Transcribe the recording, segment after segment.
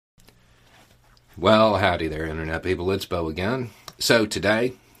Well, howdy there, Internet people. It's Bo again. So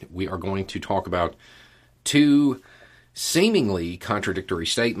today we are going to talk about two seemingly contradictory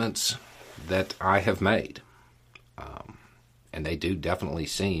statements that I have made. And they do definitely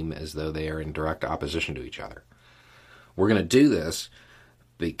seem as though they are in direct opposition to each other. We're going to do this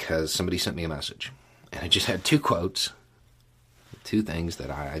because somebody sent me a message. And I just had two quotes, two things that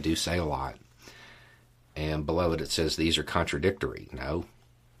I do say a lot. And below it says these are contradictory. No.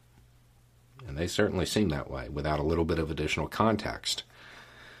 And they certainly seem that way without a little bit of additional context.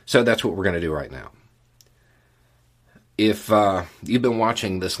 So that's what we're going to do right now. If you've been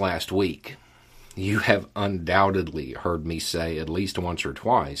watching this last week, you have undoubtedly heard me say at least once or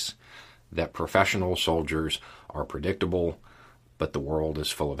twice that professional soldiers are predictable, but the world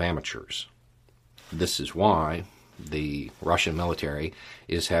is full of amateurs. This is why the Russian military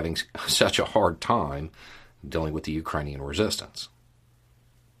is having such a hard time dealing with the Ukrainian resistance.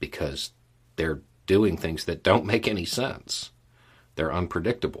 Because they're doing things that don't make any sense. They're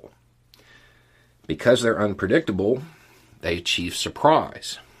unpredictable. Because they're unpredictable, they achieve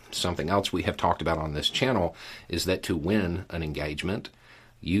surprise. Something else we have talked about on this channel is that to win an engagement,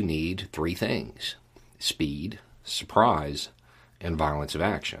 you need three things: speed, surprise, and violence of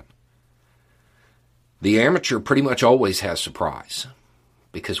action. The amateur pretty much always has surprise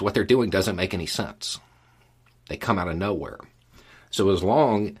because what they're doing doesn't make any sense. They come out of nowhere. So as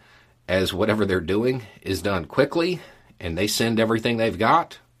long as whatever they're doing is done quickly and they send everything they've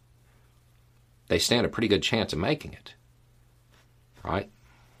got, they stand a pretty good chance of making it. Right?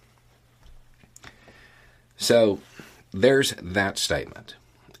 So there's that statement.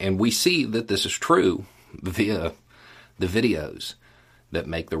 And we see that this is true via the videos that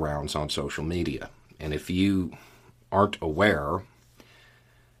make the rounds on social media. And if you aren't aware,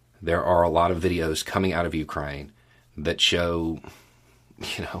 there are a lot of videos coming out of Ukraine that show,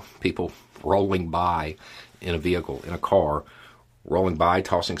 people rolling by in a vehicle, in a car, rolling by,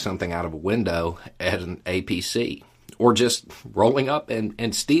 tossing something out of a window at an APC, or just rolling up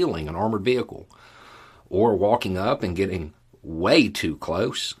and stealing an armored vehicle, or walking up and getting way too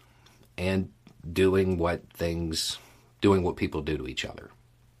close and doing what people do to each other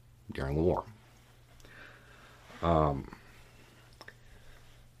during war.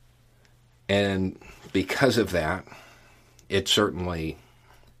 And because of that, it certainly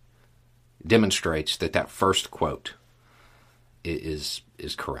demonstrates that first quote is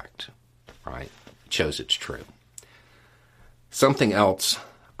correct, right? It shows it's true. Something else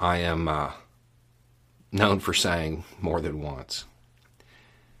I am known for saying more than once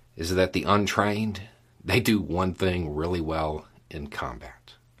is that the untrained, they do one thing really well in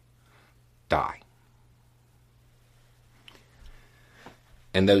combat: die.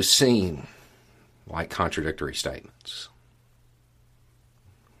 And those seem like contradictory statements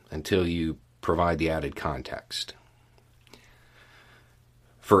until you provide the added context.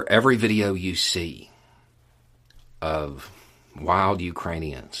 For every video you see of wild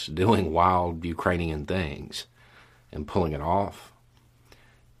Ukrainians doing wild Ukrainian things and pulling it off,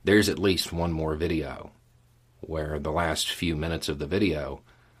 there's at least one more video where the last few minutes of the video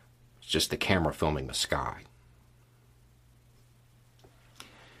is just the camera filming the sky.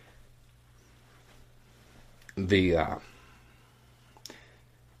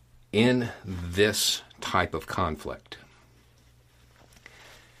 In this type of conflict,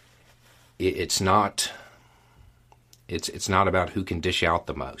 it's not about who can dish out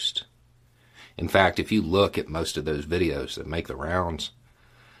the most. In fact, if you look at most of those videos that make the rounds,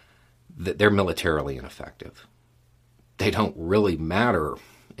 they're militarily ineffective. They don't really matter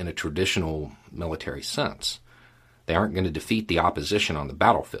in a traditional military sense. They aren't going to defeat the opposition on the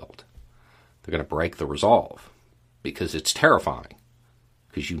battlefield. They're going to break the resolve because it's terrifying,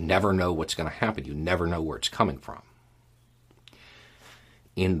 because you never know what's going to happen. You never know where it's coming from.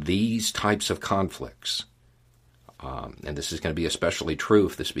 In these types of conflicts, and this is going to be especially true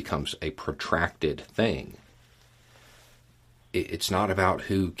if this becomes a protracted thing, it's not about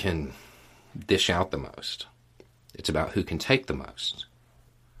who can dish out the most. It's about who can take the most.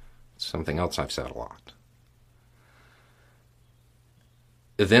 It's something else I've said a lot.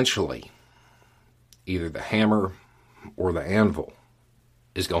 Eventually, either the hammer or the anvil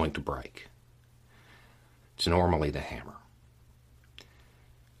is going to break. It's normally the hammer.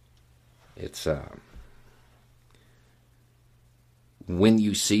 It's when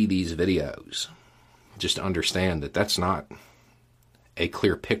you see these videos, just understand that that's not a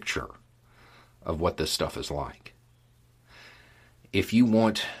clear picture of what this stuff is like. If you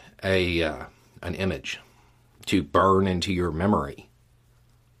want an image to burn into your memory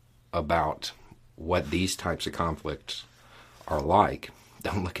about what these types of conflicts are like,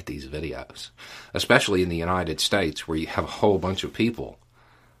 don't look at these videos, especially in the United States where you have a whole bunch of people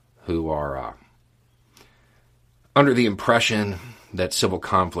who are under the impression that civil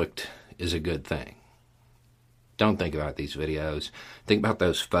conflict is a good thing. Don't think about these videos. Think about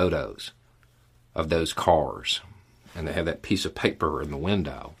those photos of those cars, and they have that piece of paper in the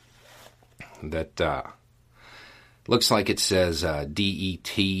window that looks like it says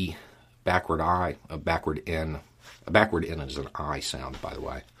DET, backward I, a backward N. A backward N is an I sound, by the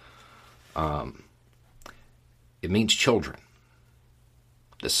way. It means children.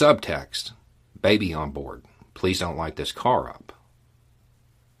 The subtext, baby on board. Please don't light this car up.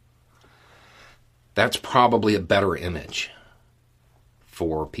 That's probably a better image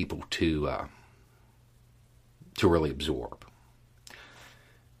for people to really absorb.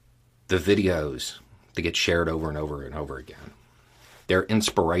 The videos that get shared over and over and over again, they're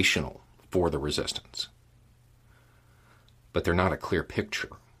inspirational for the resistance. But they're not a clear picture.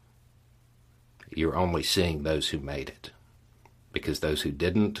 You're only seeing those who made it, because those who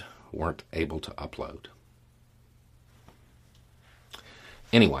didn't weren't able to upload.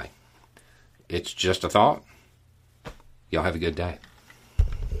 Anyway, it's just a thought. Y'all have a good day.